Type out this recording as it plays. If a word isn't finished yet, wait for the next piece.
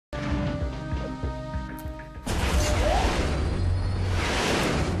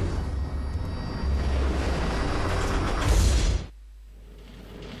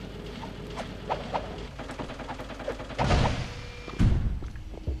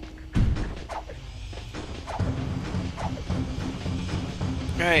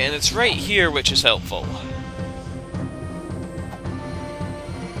Right, and it's right here, which is helpful.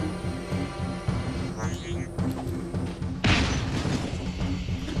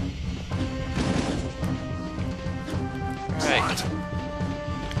 Right.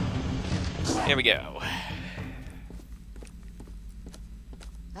 Here we go.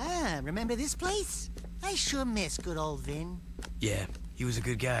 Ah, remember this place? I sure miss good old Vin. Yeah, he was a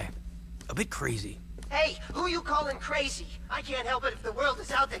good guy. A bit crazy. Hey, who you calling crazy? I can't help it if the world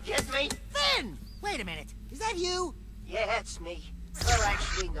is out to get me. Vin! Wait a minute. Is that you? Yeah, it's me. Well,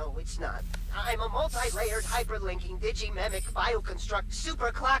 actually, no, it's not. I'm a multi-layered, hyperlinking, digimemic, bioconstruct,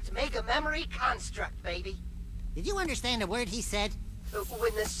 superclocked mega memory construct, baby. Did you understand a word he said?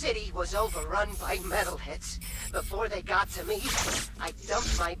 When the city was overrun by metalheads, before they got to me, I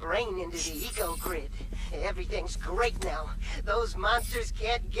dumped my brain into the eco grid. Everything's great now. Those monsters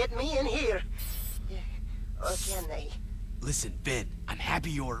can't get me in here. Or can they? Listen, Ben, I'm happy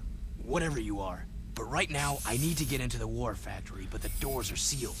you're... whatever you are. But right now, I need to get into the war factory, but the doors are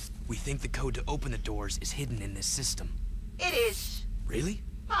sealed. We think the code to open the doors is hidden in this system. It is. Really?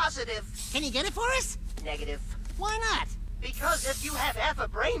 Positive. Can you get it for us? Negative. Why not? Because if you have half a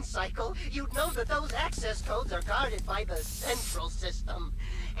brain cycle, you'd know that those access codes are guarded by the central system.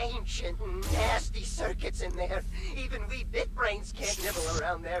 Ancient, nasty circuits in there. Even we bit brains can't nibble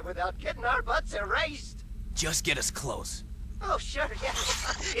around there without getting our butts erased. Just get us close. Oh, sure, yeah.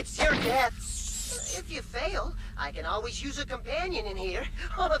 It's your death. If you fail, I can always use a companion in here.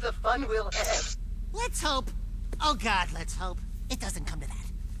 Oh, the fun we'll have. Let's hope. Oh God, let's hope. It doesn't come to that.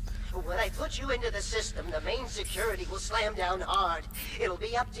 When I put you into the system, the main security will slam down hard. It'll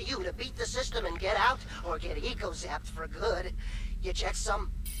be up to you to beat the system and get out, or get eco-zapped for good. You check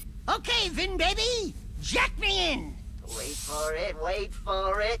some? Okay, Vin baby! Jack me in! Wait for it, wait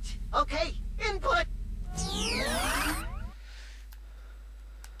for it. Okay, input!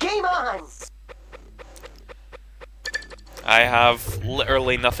 Game on! I have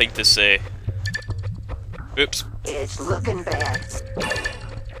literally nothing to say. Oops. It's looking bad.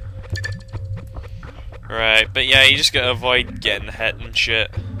 Right, but yeah, you just gotta avoid getting hit and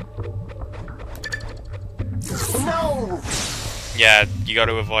shit. No! Yeah, you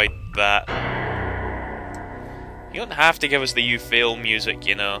gotta avoid that. You don't have to give us the "you fail" music,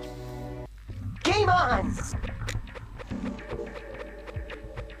 you know. Game on!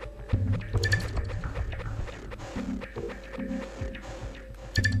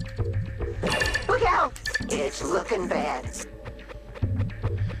 Look out! It's looking bad.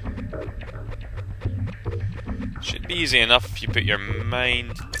 Should be easy enough if you put your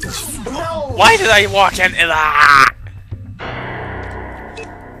mind... No! Why did I walk into that?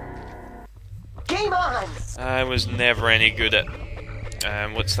 Game on! I was never any good at...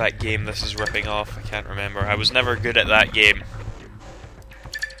 what's that game this is ripping off? I can't remember. I was never good at that game.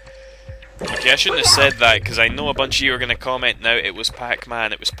 Okay, I shouldn't have said that, because I know a bunch of you are going to comment now, it was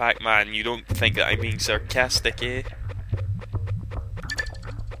Pac-Man, it was Pac-Man. You don't think that I'm being sarcastic, eh?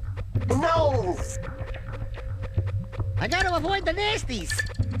 No! I gotta avoid the nasties!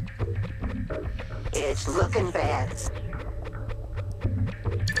 It's looking bad.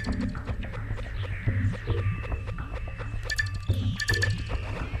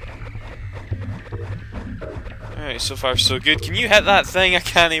 Alright, so far so good. Can you hit that thing? I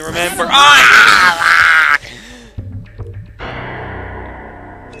can't even remember. Ah!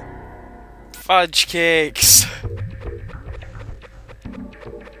 Fudge cakes!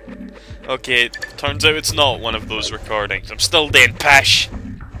 Okay, turns out it's not one of those recordings. I'm still doing pish!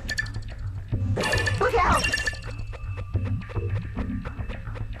 Look out!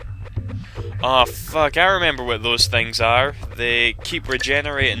 Oh fuck, I remember what those things are. They keep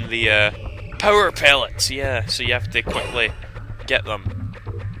regenerating the power pellets, yeah, so you have to quickly get them.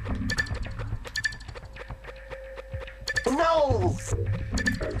 No!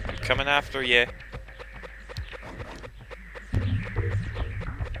 I'm coming after you.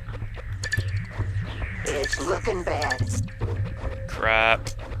 It's looking bad. Crap.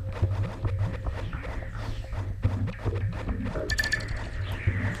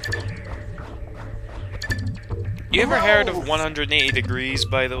 You ever heard of 180 degrees,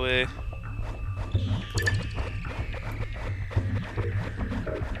 by the way?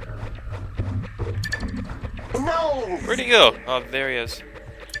 No! Where'd he go? Oh, there he is.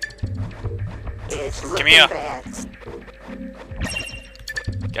 It's Come looking here. bad.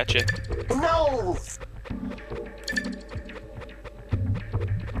 Gotcha. No!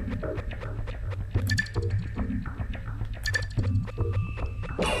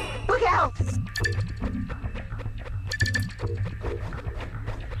 Look out!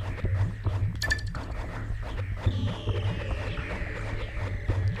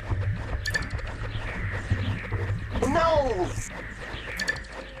 No!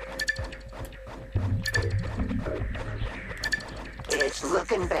 It's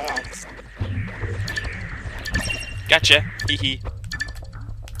looking bad. Gotcha. Hee hee.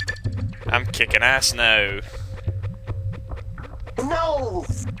 I'm kicking ass now. No!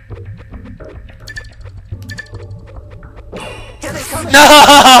 Here they come.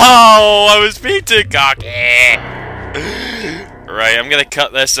 No! I was being too cocky. Right, I'm gonna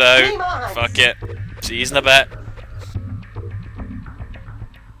cut this out. Fuck it. See you in a bit.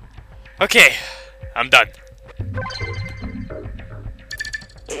 Okay, I'm done.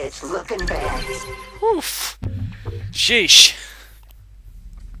 It's looking bad. Oof. Sheesh.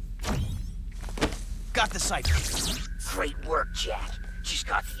 Got the cipher. Great work, Jack. Just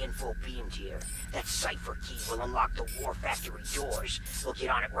got the info beamed here. That cipher key will unlock the war factory doors. We'll get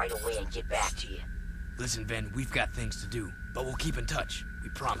on it right away and get back to you. Listen, Ben, we've got things to do, but we'll keep in touch. We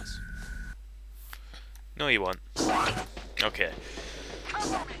promise. No, you won't. Okay.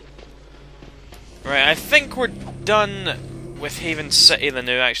 Right, I think we're done with Haven City the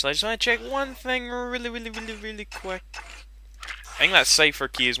new, actually. I just want to check one thing really quick. I think that cipher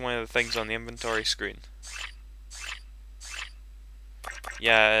key is one of the things on the inventory screen.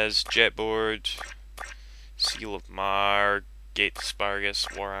 Yeah, as Jetboard, Seal of Mar, Gate Asparagus,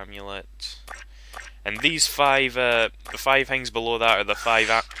 War Amulet. And these the 5 things below that are the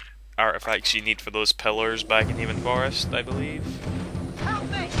 5 artifacts you need for those pillars back in Haven Forest, I believe.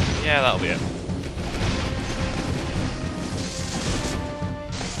 Yeah, that'll be it.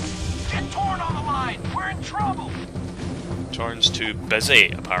 Get Torn on the line! We're in trouble! Torn's too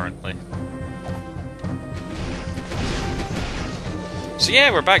busy, apparently. So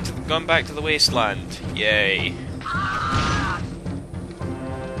yeah, we're going back to the wasteland. Yay.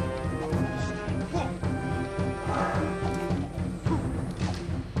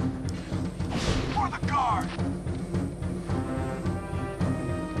 For the guard!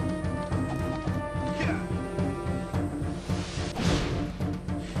 Yeah.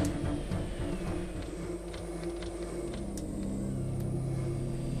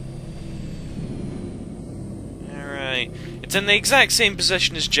 Alright. It's in the exact same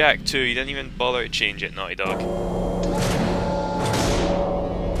position as Jack 2. You didn't even bother to change it, Naughty Dog.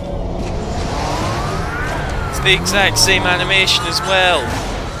 It's the exact same animation as well.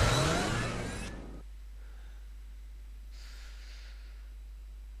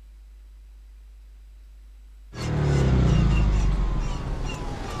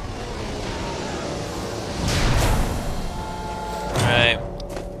 Right.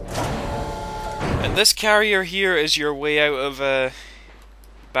 And this carrier here is your way out of,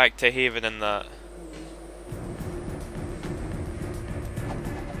 back to Haven and that.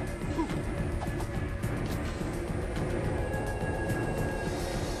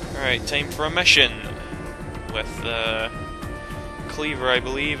 Alright, time for a mission. With, Cleaver, I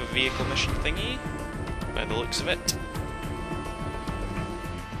believe, a vehicle mission thingy. By the looks of it.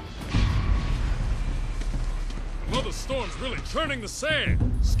 Mother Storm's really churning the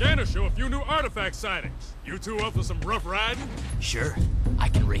sand. Scanners show a few new artifact sightings. You two up for some rough riding? Sure. I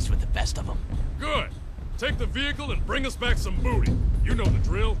can race with the best of them. Good. Take the vehicle and bring us back some booty. You know the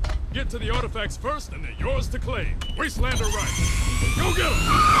drill. Get to the artifacts first, and they're yours to claim. Wastelander right. Go get 'em!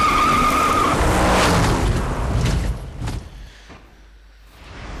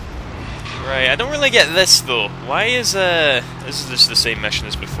 Right, I don't really get this though. Why is this is just the same mission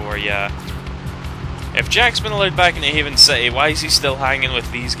as before, yeah. If Jack's been allowed back into Haven City, why is he still hanging with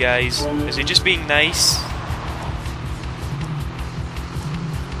these guys? Is he just being nice?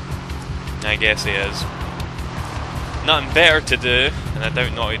 I guess he is. Nothing better to do, and I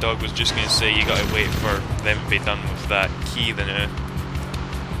doubt Naughty Dog was just going to say you gotta wait for them to be done with that key the new.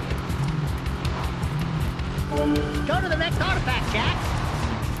 Go to the next artifact, Jack.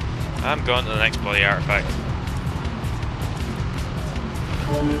 I'm going to the next bloody artifact.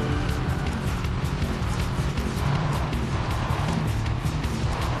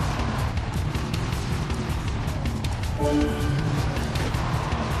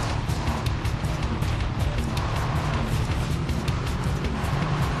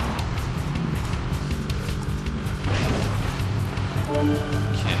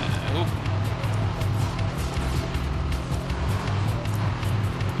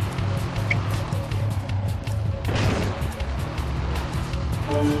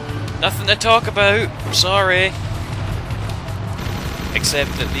 Nothing to talk about, sorry.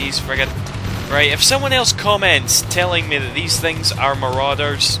 Except that these friggin'... Right, if someone else comments telling me that these things are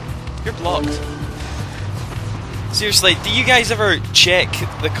marauders, you're blocked. Seriously, do you guys ever check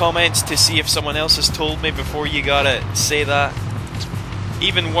the comments to see if someone else has told me before you gotta say that?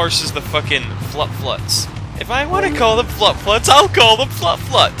 Even worse is the fucking flut-fluts. If I want to call them flutfluts, I'll call them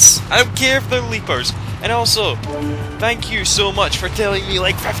flutfluts. I don't care if they're leapers. And also, thank you so much for telling me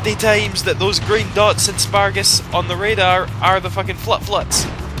like 50 times that those green dots in Spargus on the radar are the fucking flutfluts.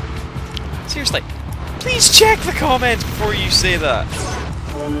 Seriously, please check the comments before you say that.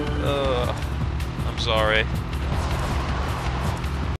 I'm sorry.